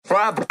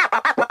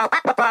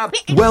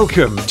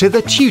Welcome to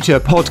the Tutor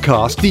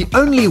Podcast, the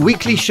only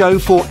weekly show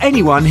for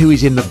anyone who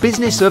is in the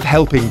business of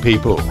helping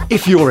people.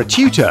 If you're a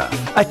tutor,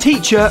 a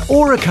teacher,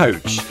 or a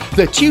coach,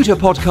 the Tutor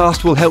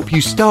Podcast will help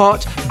you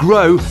start,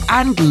 grow,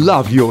 and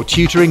love your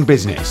tutoring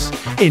business.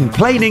 In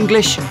plain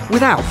English,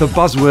 without the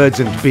buzzwords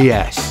and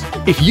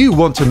BS. If you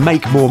want to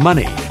make more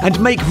money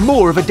and make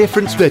more of a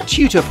difference, the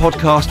Tutor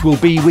Podcast will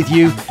be with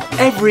you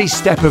every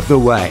step of the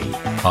way.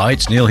 Hi,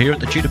 it's Neil here at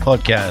the Tutor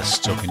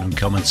Podcast, talking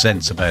uncommon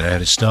sense about how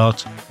to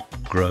start,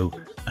 grow,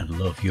 and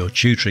love your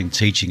tutoring,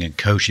 teaching, and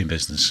coaching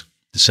business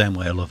the same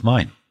way I love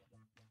mine.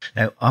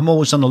 Now, I'm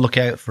always on the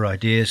lookout for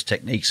ideas,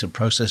 techniques, and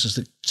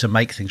processes to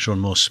make things run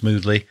more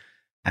smoothly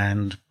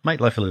and make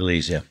life a little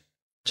easier,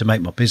 to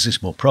make my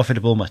business more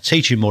profitable, my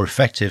teaching more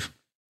effective,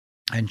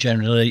 and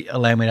generally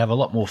allow me to have a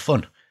lot more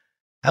fun,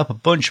 help a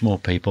bunch more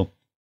people,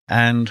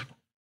 and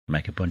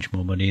make a bunch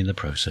more money in the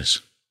process.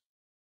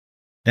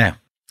 Now,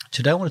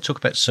 today I want to talk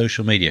about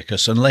social media,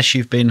 because unless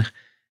you've been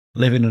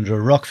living under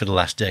a rock for the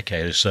last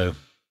decade or so,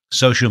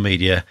 social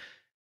media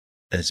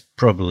has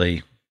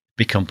probably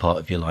become part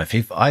of your life.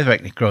 I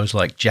reckon it grows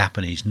like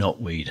Japanese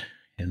knotweed,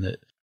 in that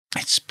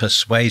it's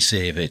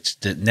persuasive, it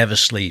never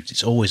sleeps,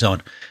 it's always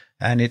on,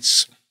 and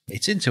it's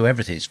into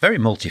everything. It's very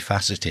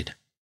multifaceted.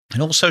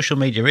 And all social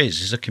media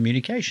is a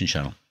communication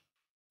channel,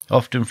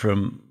 often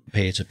from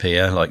peer to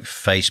peer, like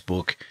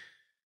Facebook,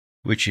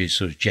 which is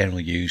sort of general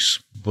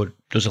use, but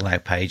does allow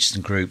pages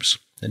and groups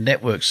and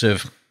networks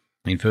of,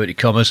 inverted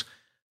commas,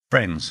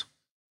 friends,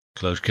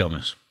 close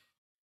commas.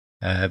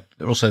 There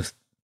are also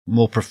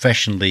more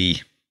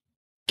professionally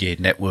geared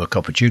network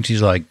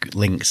opportunities like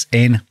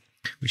LinkedIn,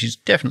 which is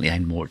definitely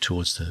aimed more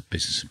towards the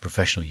business and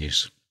professional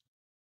use.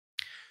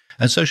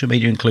 And social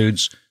media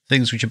includes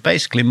things which are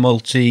basically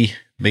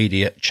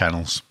multimedia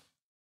channels.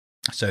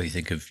 So you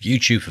think of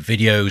YouTube for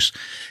videos,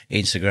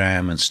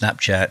 Instagram and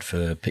Snapchat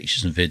for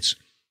pictures and vids,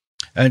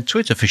 and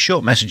Twitter for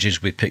short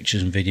messages with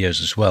pictures and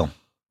videos as well.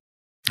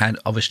 And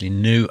obviously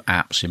new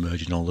apps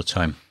emerging all the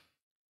time.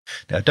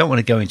 Now, I don't want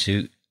to go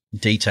into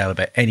detail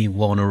about any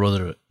one or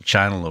other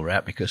channel or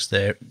app because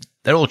they're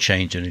all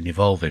changing and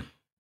evolving.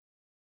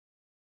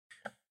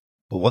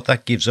 But what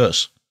that gives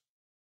us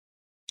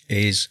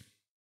is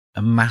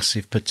a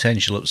massive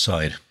potential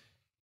upside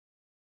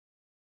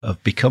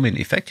of becoming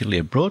effectively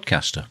a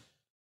broadcaster,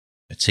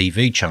 a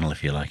TV channel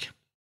if you like.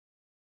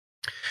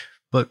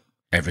 But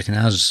everything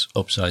has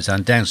upsides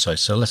and downsides,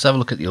 so let's have a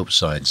look at the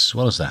upsides as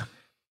well as that.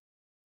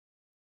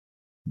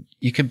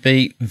 You can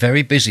be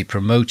very busy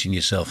promoting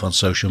yourself on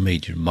social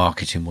media and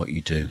marketing what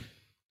you do.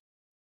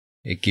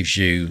 It gives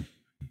you,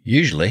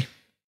 usually,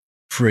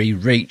 free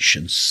reach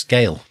and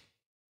scale.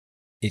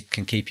 It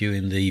can keep you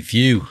in the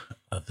view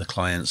of the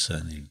clients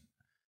and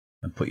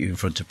put you in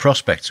front of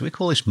prospects. We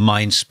call this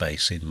mind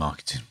space in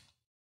marketing.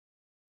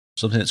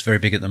 Something that's very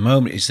big at the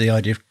moment is the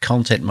idea of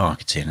content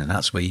marketing, and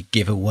that's where you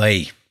give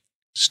away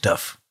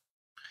stuff,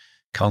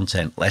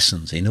 content,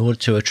 lessons, in order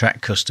to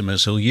attract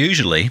customers who'll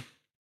usually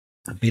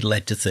be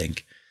led to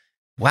think,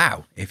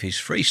 wow, if his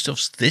free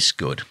stuff's this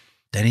good,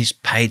 then his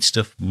paid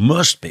stuff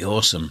must be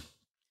awesome.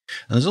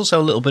 And there's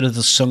also a little bit of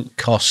the sunk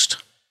cost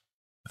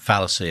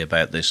fallacy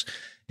about this,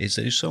 is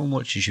that if someone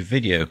watches your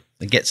video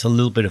and gets a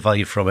little bit of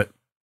value from it,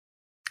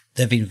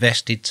 they've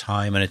invested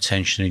time and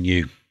attention in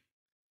you,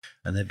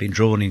 and they've been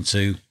drawn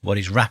into what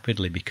is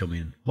rapidly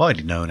becoming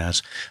widely known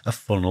as a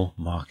funnel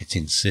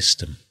marketing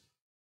system.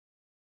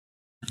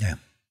 Yeah.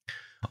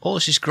 All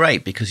this is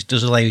great because it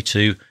does allow you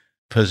to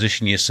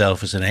position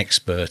yourself as an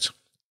expert.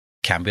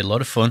 Can be a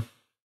lot of fun,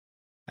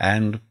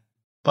 and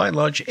by and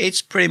large,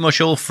 it's pretty much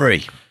all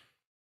free.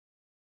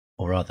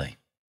 Or are they?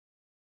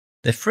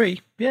 They're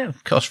free, yeah,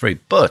 cost-free,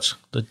 but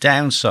the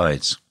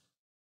downsides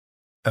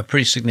are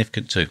pretty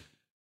significant too.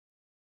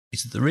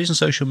 It's that the reason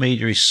social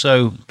media is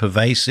so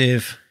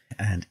pervasive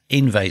and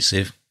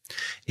invasive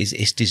is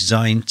it's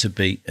designed to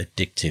be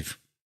addictive.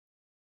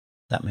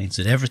 That means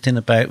that everything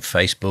about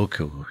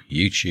Facebook or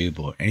YouTube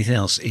or anything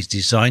else is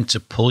designed to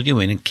pull you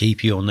in and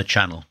keep you on the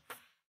channel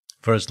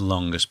for as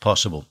long as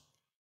possible,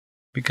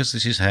 because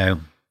this is how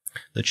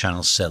the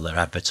channels sell their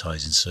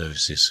advertising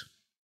services,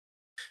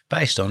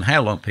 based on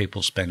how long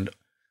people spend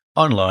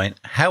online,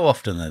 how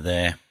often they're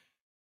there.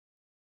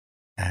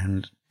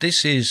 And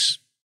this is,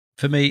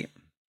 for me,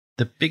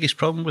 the biggest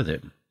problem with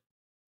it,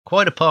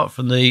 quite apart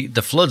from the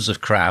floods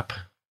of crap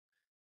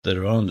that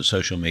are on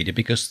social media,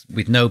 because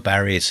with no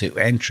barriers to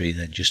entry,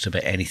 then just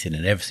about anything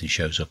and everything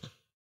shows up.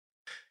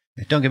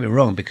 Now, don't get me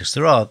wrong, because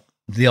there are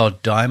the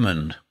odd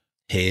diamond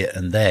here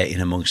and there in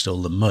amongst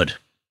all the mud.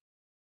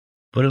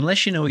 But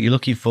unless you know what you're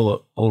looking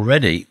for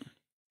already,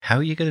 how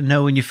are you going to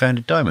know when you found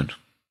a diamond?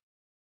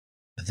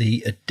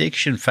 The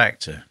addiction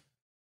factor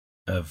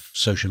of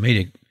social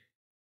media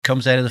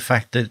comes out of the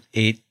fact that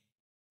it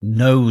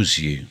knows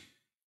you.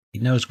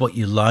 It knows what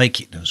you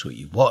like, it knows what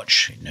you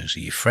watch, it knows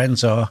who your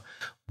friends are,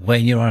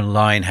 when you're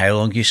online, how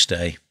long you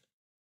stay.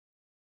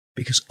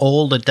 Because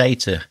all the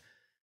data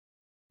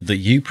that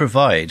you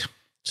provide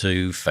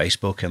to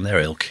Facebook and their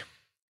ilk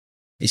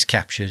is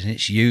captured and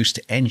it's used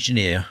to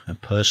engineer and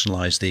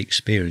personalize the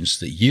experience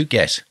that you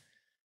get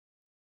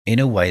in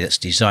a way that's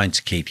designed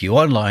to keep you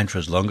online for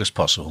as long as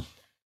possible,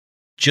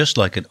 just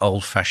like an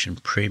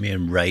old-fashioned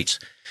premium rate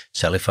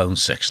telephone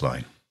sex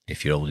line,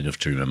 if you're old enough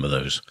to remember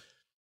those.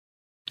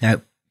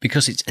 Now,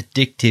 because it's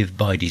addictive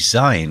by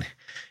design,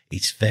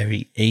 it's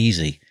very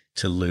easy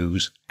to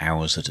lose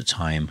hours at a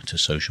time to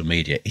social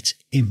media. It's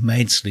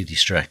immensely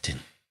distracting,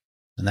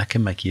 and that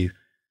can make you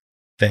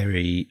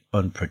very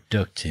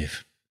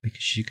unproductive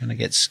because you're going to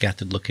get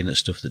scattered looking at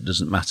stuff that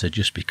doesn't matter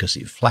just because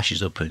it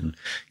flashes up and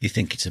you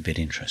think it's a bit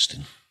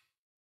interesting.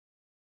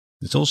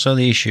 There's also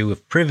the issue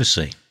of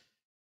privacy.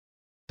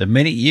 The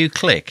minute you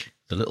click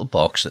the little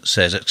box that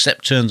says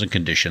accept terms and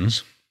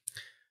conditions,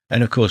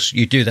 and of course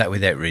you do that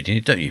without reading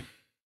it, don't you?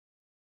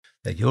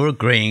 Then you're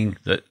agreeing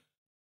that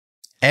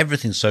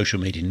everything social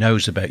media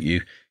knows about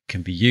you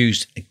can be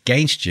used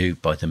against you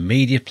by the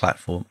media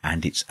platform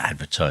and its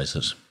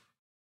advertisers.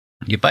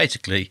 You're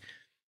basically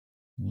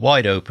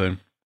wide open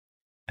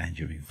and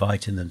you're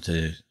inviting them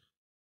to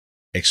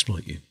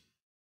exploit you.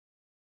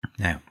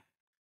 Now,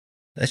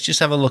 let's just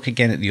have a look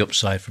again at the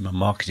upside from a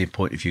marketing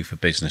point of view for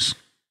business.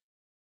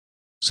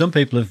 Some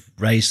people have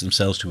raised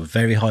themselves to a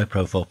very high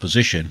profile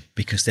position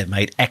because they've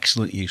made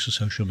excellent use of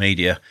social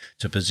media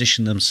to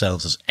position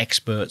themselves as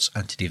experts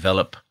and to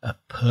develop a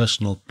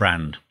personal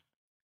brand.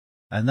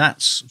 And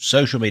that's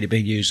social media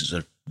being used as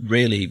a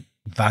really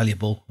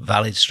valuable,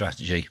 valid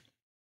strategy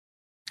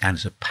and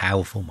it's a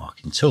powerful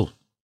marketing tool.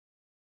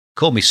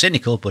 Call me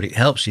cynical, but it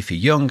helps if you're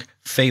young,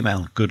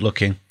 female, good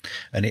looking,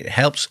 and it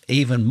helps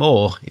even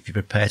more if you're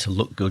prepared to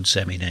look good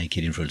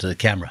semi-naked in front of the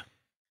camera.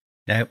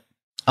 Now,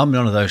 I'm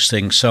none of those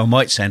things, so I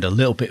might sound a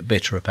little bit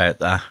bitter about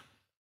that.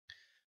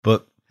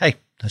 But hey,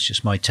 that's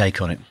just my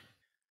take on it.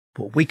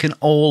 But we can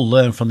all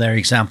learn from their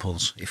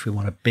examples if we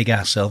want to big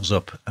ourselves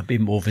up and be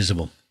more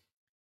visible.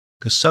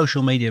 Because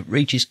social media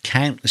reaches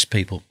countless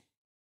people.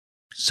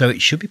 So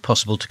it should be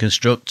possible to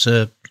construct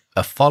a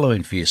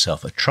following for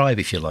yourself, a tribe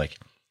if you like,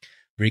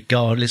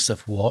 regardless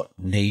of what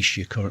niche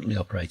you're currently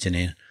operating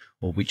in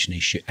or which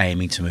niche you're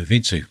aiming to move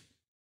into.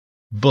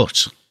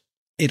 But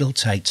it'll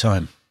take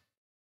time.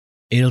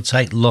 It'll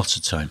take lots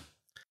of time.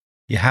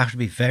 You have to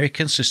be very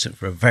consistent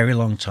for a very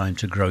long time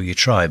to grow your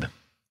tribe,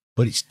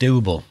 but it's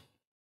doable.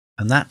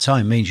 And that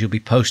time means you'll be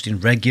posting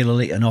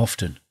regularly and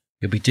often.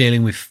 You'll be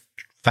dealing with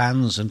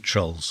fans and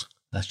trolls.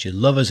 That's your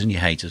lovers and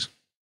your haters.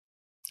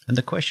 And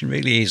the question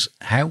really is,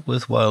 how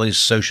worthwhile is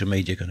social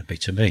media going to be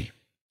to me?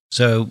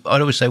 So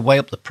I'd always say weigh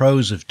up the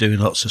pros of doing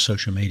lots of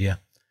social media,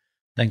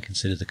 then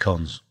consider the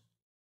cons.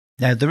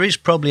 Now, there is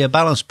probably a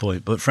balance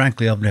point, but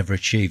frankly, I've never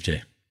achieved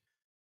it.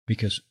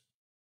 Because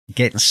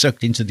getting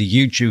sucked into the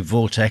YouTube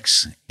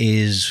vortex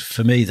is,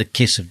 for me, the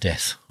kiss of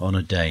death on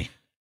a day.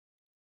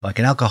 Like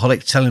an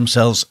alcoholic telling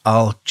themselves,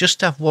 I'll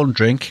just have one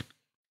drink,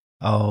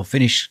 I'll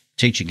finish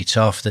teaching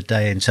guitar for the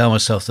day and tell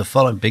myself the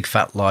following big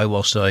fat lie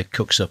whilst I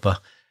cook supper,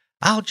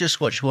 I'll just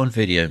watch one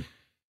video,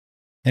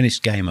 and it's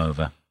game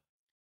over.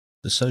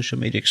 The social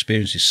media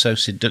experience is so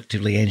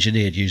seductively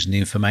engineered using the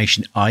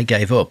information I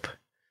gave up.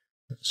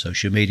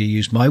 Social media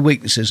used my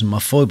weaknesses and my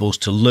foibles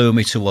to lure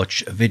me to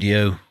watch a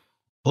video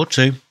or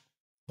two,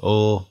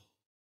 or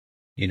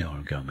you know where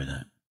I'm going with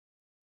that.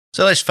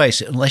 So let's face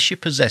it, unless you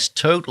possess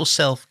total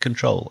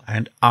self-control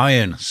and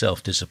iron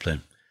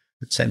self-discipline,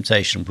 the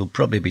temptation will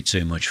probably be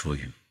too much for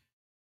you.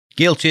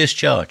 Guilty as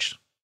charged.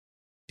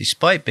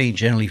 Despite being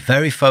generally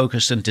very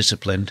focused and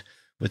disciplined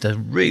with a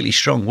really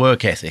strong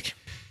work ethic,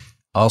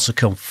 I'll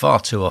succumb far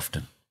too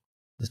often.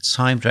 The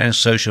time drain of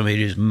social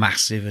media is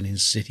massive and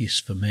insidious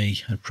for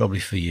me and probably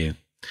for you.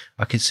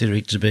 I consider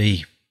it to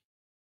be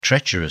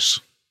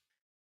treacherous.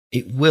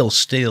 It will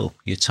steal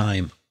your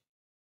time.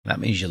 That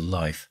means your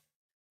life.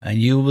 And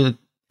you will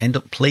end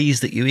up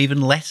pleased that you even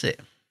let it.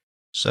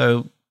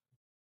 So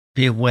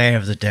be aware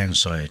of the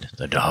downside,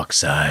 the dark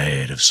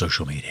side of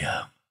social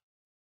media.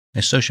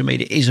 Now, social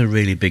media is a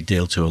really big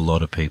deal to a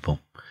lot of people.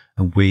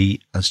 And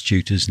we, as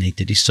tutors, need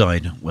to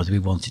decide whether we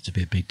want it to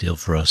be a big deal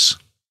for us.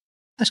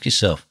 Ask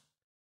yourself,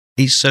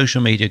 is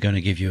social media going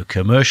to give you a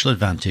commercial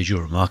advantage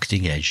or a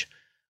marketing edge,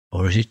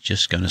 or is it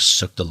just going to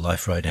suck the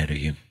life right out of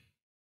you?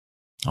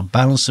 On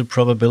balance of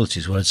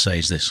probabilities, what I'd say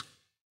is this.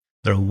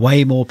 There are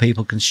way more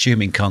people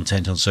consuming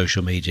content on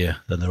social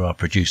media than there are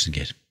producing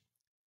it.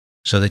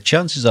 So the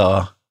chances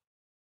are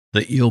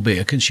that you'll be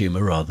a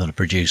consumer rather than a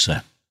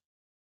producer.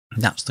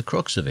 And that's the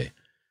crux of it.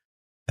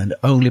 And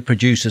only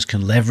producers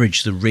can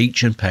leverage the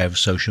reach and power of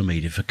social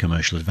media for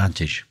commercial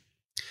advantage.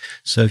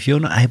 So if you're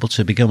not able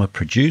to become a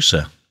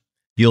producer,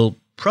 you'll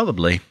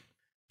probably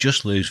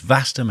just lose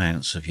vast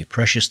amounts of your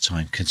precious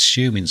time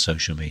consuming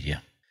social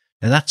media.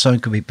 Now that time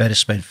could be better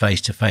spent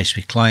face-to-face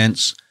with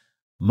clients,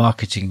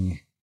 marketing,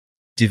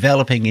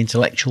 developing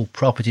intellectual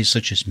properties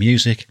such as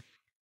music,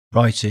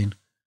 writing,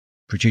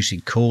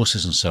 producing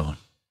courses and so on.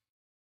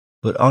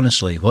 But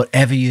honestly,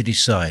 whatever you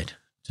decide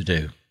to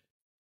do,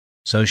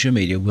 social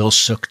media will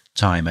suck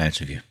time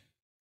out of you.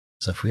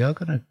 So if we are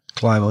going to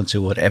climb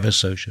onto whatever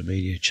social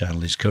media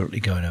channel is currently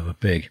going over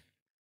big,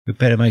 we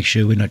better make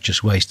sure we're not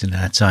just wasting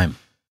our time,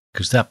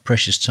 because that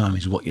precious time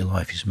is what your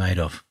life is made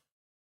of.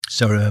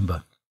 So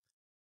remember,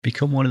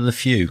 become one of the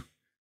few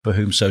for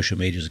whom social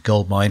media is a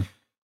goldmine,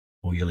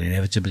 or you'll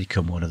inevitably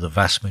become one of the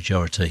vast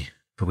majority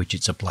for which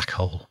it's a black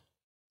hole.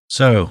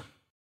 So,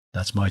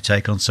 that's my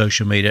take on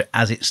social media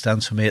as it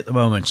stands for me at the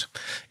moment.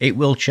 It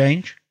will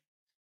change.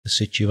 The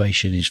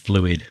situation is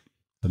fluid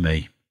for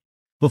me.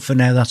 But for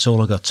now, that's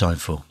all I've got time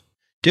for.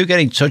 Do get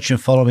in touch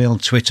and follow me on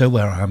Twitter,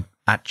 where I'm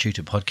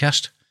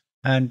 @TutorPodcast,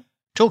 and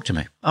talk to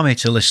me. I'm here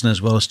to listen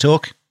as well as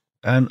talk,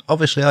 and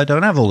obviously I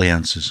don't have all the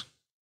answers.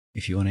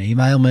 If you want to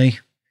email me,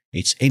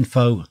 it's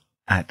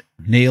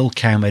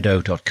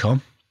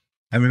info@neilcowmeadow.com.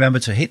 And remember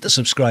to hit the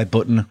subscribe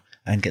button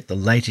and get the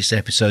latest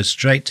episodes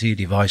straight to your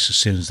device as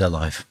soon as they're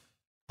live.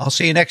 I'll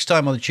see you next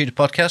time on the Tutor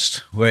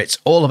Podcast, where it's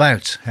all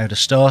about how to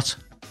start,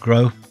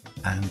 grow,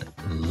 and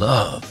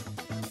love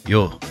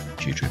your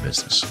tutoring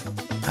business.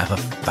 Have a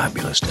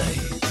fabulous day.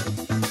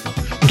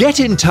 Get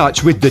in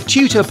touch with the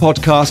Tutor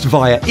Podcast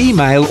via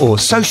email or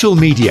social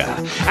media,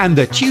 and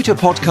the Tutor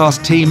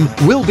Podcast team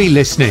will be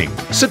listening.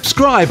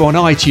 Subscribe on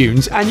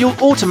iTunes and you'll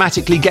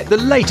automatically get the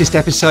latest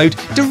episode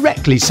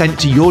directly sent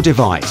to your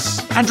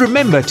device. And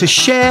remember to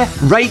share,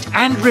 rate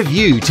and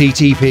review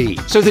TTP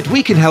so that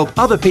we can help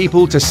other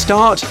people to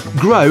start,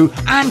 grow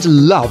and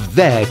love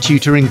their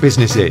tutoring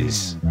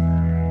businesses.